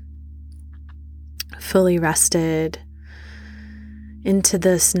come fully rested into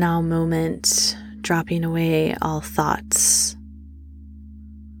this now moment, dropping away all thoughts,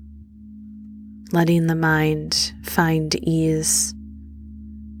 letting the mind find ease,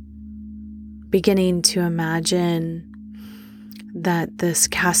 beginning to imagine that this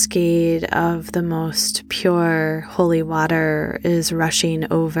cascade of the most pure holy water is rushing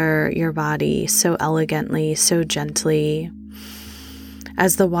over your body so elegantly, so gently.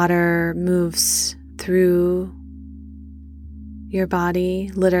 As the water moves through your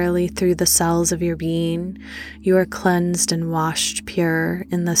body, literally through the cells of your being, you are cleansed and washed pure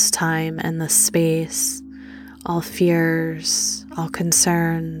in this time and this space. All fears, all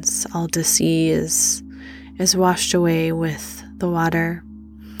concerns, all disease is washed away with the water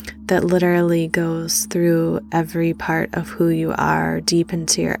that literally goes through every part of who you are, deep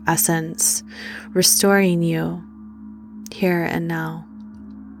into your essence, restoring you here and now.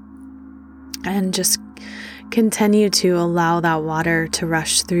 And just continue to allow that water to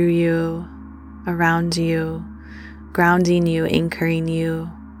rush through you, around you, grounding you, anchoring you,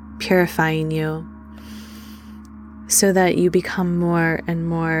 purifying you, so that you become more and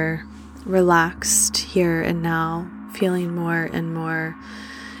more relaxed here and now, feeling more and more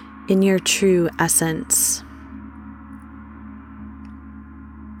in your true essence.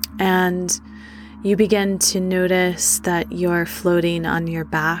 And you begin to notice that you're floating on your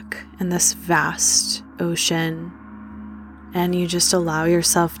back in this vast ocean, and you just allow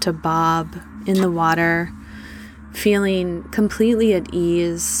yourself to bob in the water, feeling completely at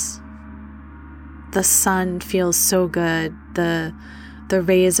ease. The sun feels so good. The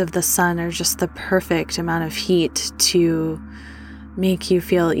rays of the sun are just the perfect amount of heat to make you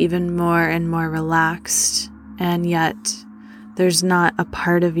feel even more and more relaxed, and yet there's not a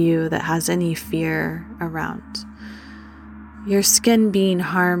part of you that has any fear around your skin being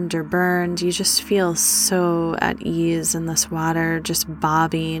harmed or burned. You just feel so at ease in this water, just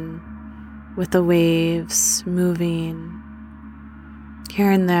bobbing with the waves, moving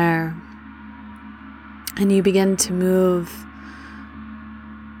here and there. And you begin to move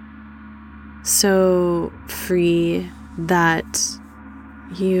so free that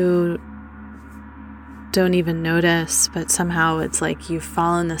you don't even notice, but somehow it's like you've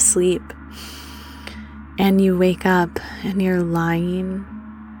fallen asleep and you wake up and you're lying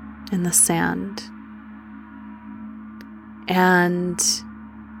in the sand, and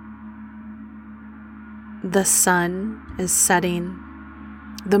the sun is setting,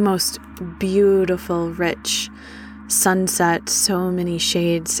 the most beautiful, rich sunset, so many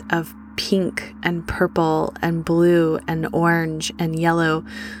shades of pink and purple and blue and orange and yellow,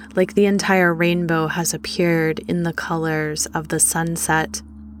 like the entire rainbow has appeared in the colors of the sunset.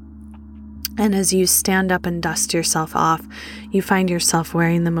 And as you stand up and dust yourself off, you find yourself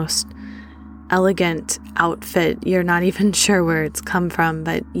wearing the most elegant outfit. You're not even sure where it's come from,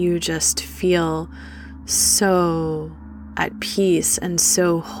 but you just feel so at peace and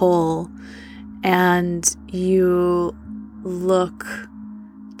so whole. And you look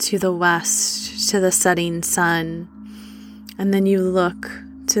to the west, to the setting sun, and then you look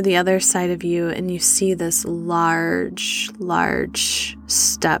to the other side of you and you see this large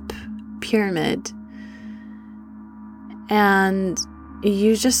step pyramid, and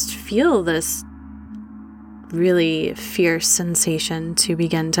you just feel this really fierce sensation to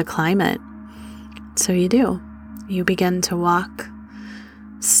begin to climb it. So you do. You begin to walk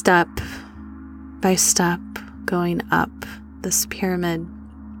step by step, going up this pyramid.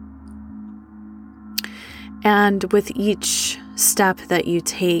 And with each step that you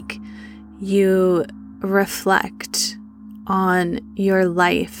take, you reflect on your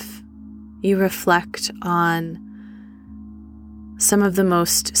life. You reflect on some of the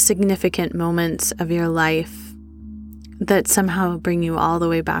most significant moments of your life that somehow bring you all the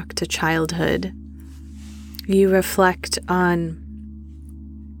way back to childhood. You reflect on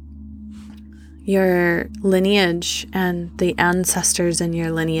your lineage and the ancestors in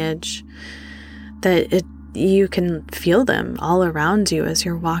your lineage, that you can feel them all around you as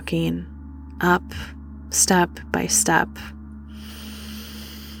you're walking up step by step.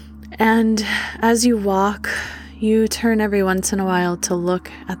 And as you walk, you turn every once in a while to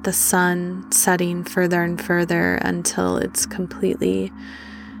look at the sun setting further and further until it's completely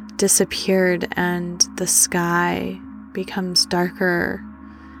disappeared and the sky becomes darker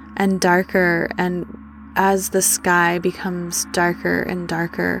and darker. And as the sky becomes darker and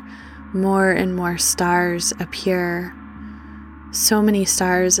darker, more and more stars appear. So many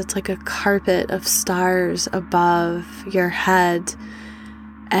stars. It's like a carpet of stars above your head.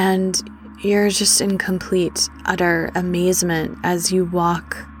 And you're just in complete, utter amazement as you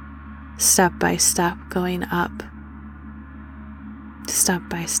walk step by step, going up, step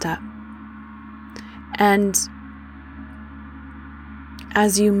by step. And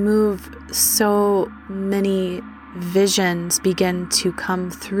as you move, so many visions begin to come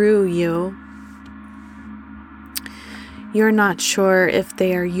through you. You're not sure if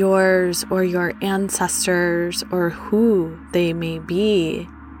they are yours or your ancestors or who they may be,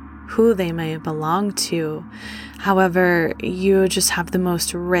 who they may belong to. However, you just have the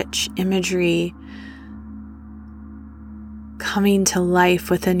most rich imagery coming to life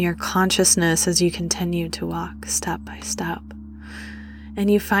within your consciousness as you continue to walk step by step. And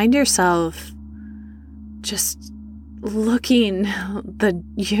you find yourself just looking,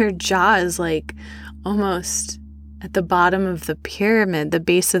 your jaw is like almost at the bottom of the pyramid, the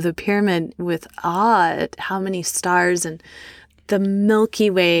base of the pyramid, with awe at how many stars, and the Milky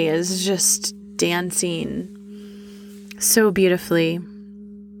Way is just dancing so beautifully.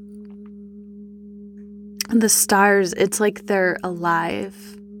 And the stars, it's like they're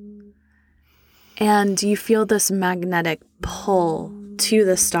alive. And you feel this magnetic pull to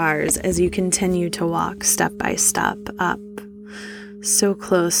the stars as you continue to walk step by step up, so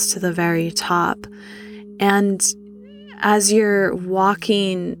close to the very top. And as you're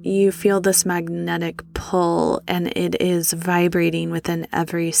walking, you feel this magnetic pull, and it is vibrating within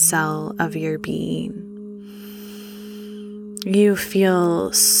every cell of your being. You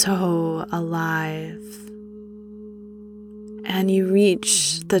feel so alive. And you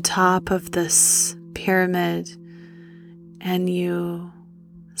reach the top of this pyramid, and you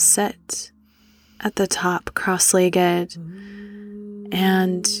sit at the top cross-legged,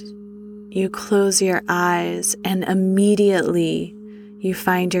 and you close your eyes, and immediately you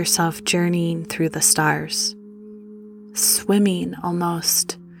find yourself journeying through the stars, swimming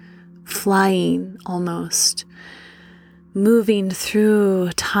almost, flying almost, moving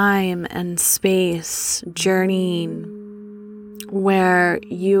through time and space, journeying where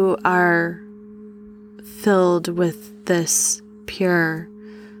you are filled with this pure,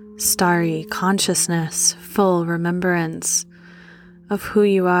 starry consciousness, full remembrance of who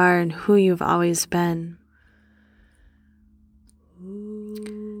you are and who you've always been.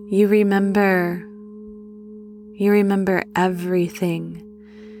 You remember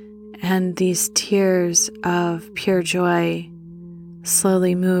everything, and these tears of pure joy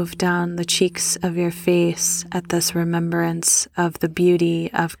slowly move down the cheeks of your face at this remembrance of the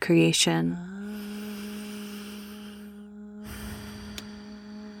beauty of creation.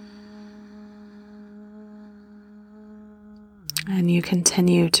 And you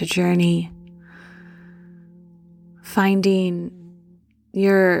continue to journey, finding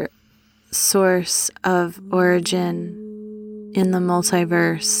your source of origin in the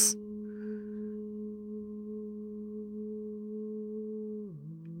multiverse.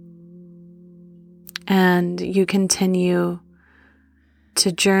 And you continue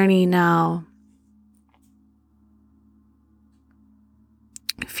to journey now,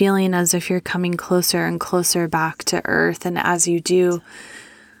 feeling as if you're coming closer and closer back to Earth. And as you do,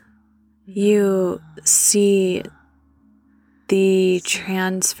 you see the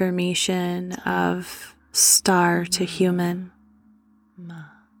transformation of star to human,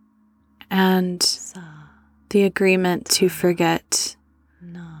 and the agreement to forget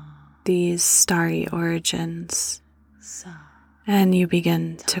these starry origins. And you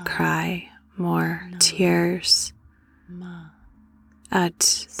begin to cry more tears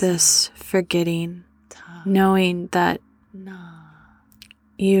at this forgetting, knowing that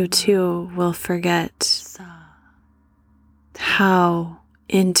you too will forget how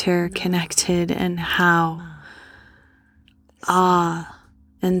interconnected and how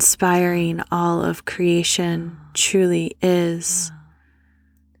awe-inspiring all of creation truly is.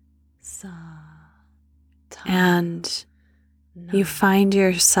 And you find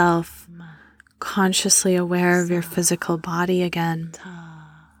yourself consciously aware of your physical body again,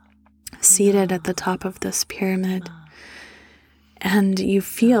 seated at the top of this pyramid, and you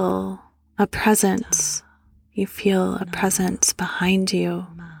feel a presence. You feel a presence behind you.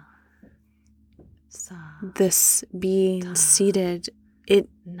 This being seated, it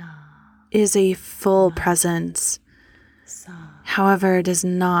is a full presence. However, it is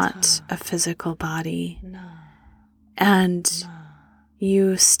not a physical body. And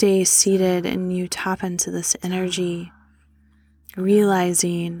you stay seated and you tap into this energy,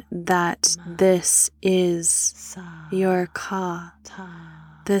 realizing that this is your Ka.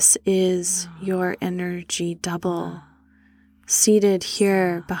 This is your energy double, seated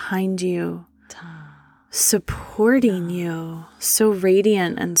here behind you, supporting you, so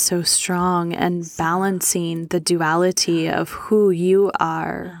radiant and so strong, and balancing the duality of who you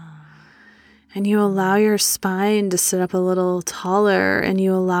are And you allow your spine to sit up a little taller, and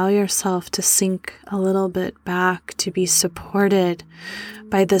you allow yourself to sink a little bit back, to be supported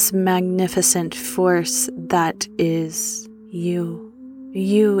by this magnificent force that is you.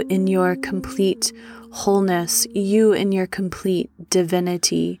 You in your complete wholeness, you in your complete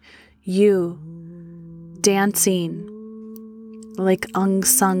divinity, you dancing like Aung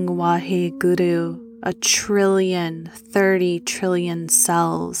Wahe Guru, 30 trillion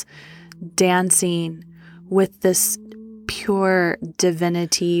cells dancing with this pure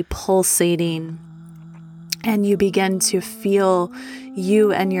divinity pulsating. And you begin to feel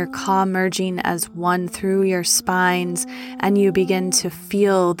you and your Ka merging as one through your spines, and you begin to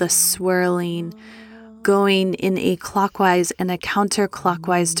feel the swirling going in a clockwise and a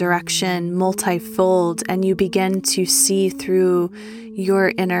counterclockwise direction, multifold, and you begin to see through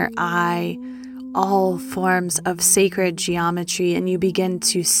your inner eye all forms of sacred geometry, and you begin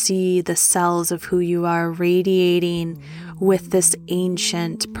to see the cells of who you are radiating with this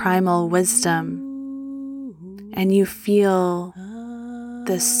ancient primal wisdom. And you feel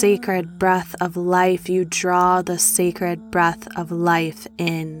the sacred breath of life. You draw the sacred breath of life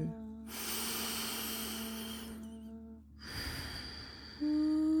in.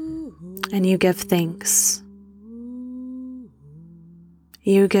 And you give thanks.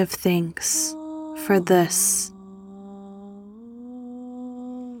 You give thanks for this.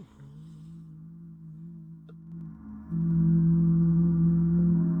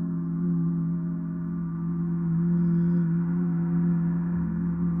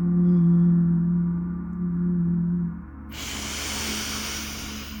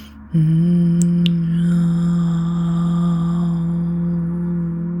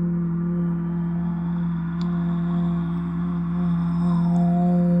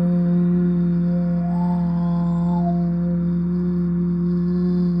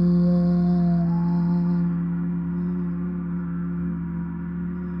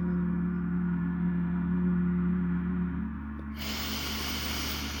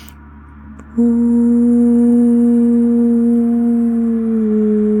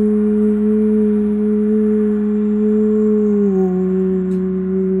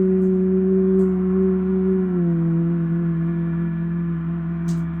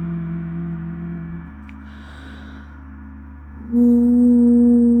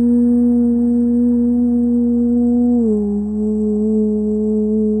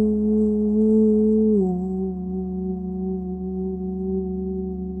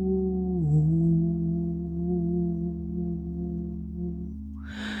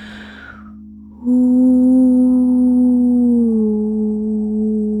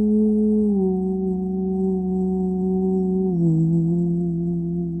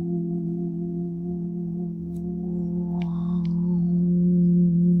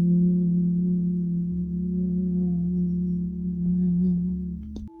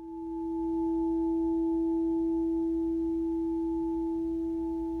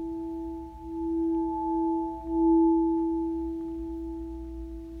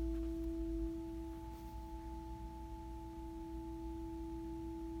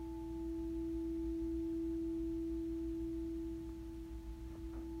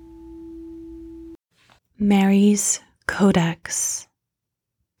 Mary's Codex.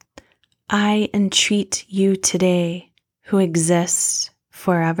 I entreat you today, who exists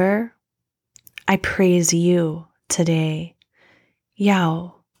forever. I praise you today,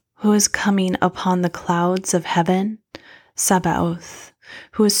 Yao, who is coming upon the clouds of heaven, Sabaoth,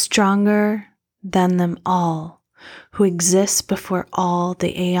 who is stronger than them all, who exists before all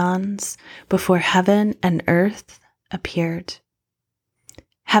the aeons, before heaven and earth appeared.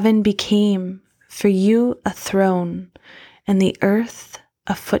 Heaven became for you a throne, and the earth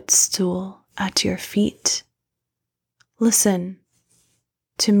a footstool at your feet. Listen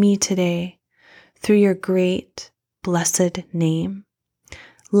to me today through your great, blessed name.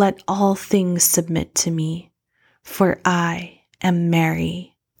 Let all things submit to me, for I am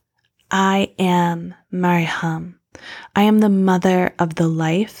Mary. I am Mariham. I am the mother of the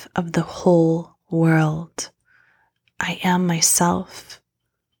life of the whole world. I am myself.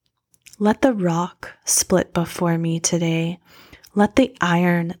 Let the rock split before me today. Let the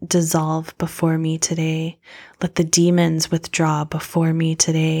iron dissolve before me today. Let the demons withdraw before me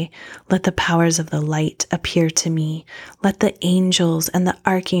today. Let the powers of the light appear to me. Let the angels and the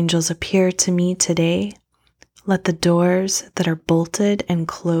archangels appear to me today. Let the doors that are bolted and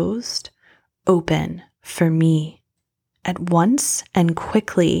closed open for me at once and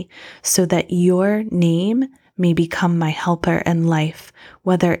quickly, so that your name may become my helper in life,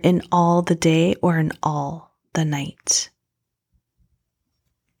 whether in all the day or in all the night.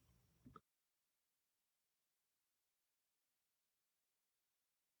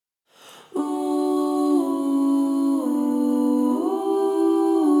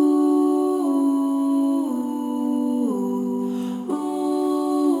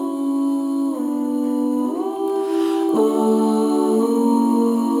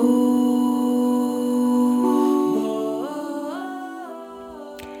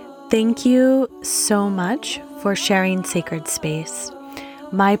 Thank you so much for sharing sacred space.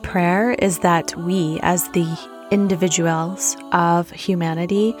 My prayer is that we, as the individuals of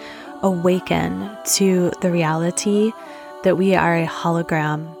humanity, awaken to the reality that we are a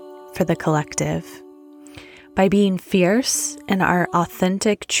hologram for the collective. By being fierce in our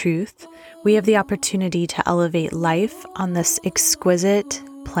authentic truth, we have the opportunity to elevate life on this exquisite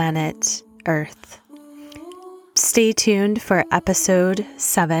planet Earth. Stay tuned for episode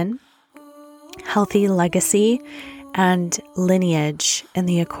 7, Healthy Legacy and Lineage in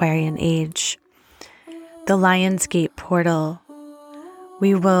the Aquarian Age. The Lion's Gate portal.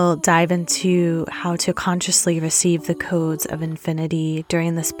 We will dive into how to consciously receive the codes of infinity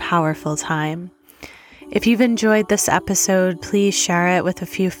during this powerful time. If you've enjoyed this episode, please share it with a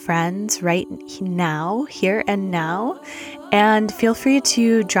few friends right now, here and now, and feel free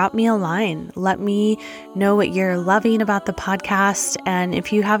to drop me a line. Let me know what you're loving about the podcast, and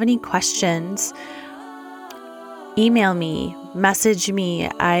if you have any questions, email me, message me.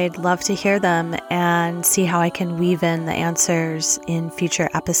 I'd love to hear them and see how I can weave in the answers in future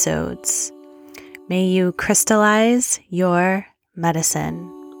episodes. May you crystallize your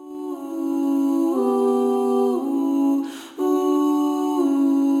medicine.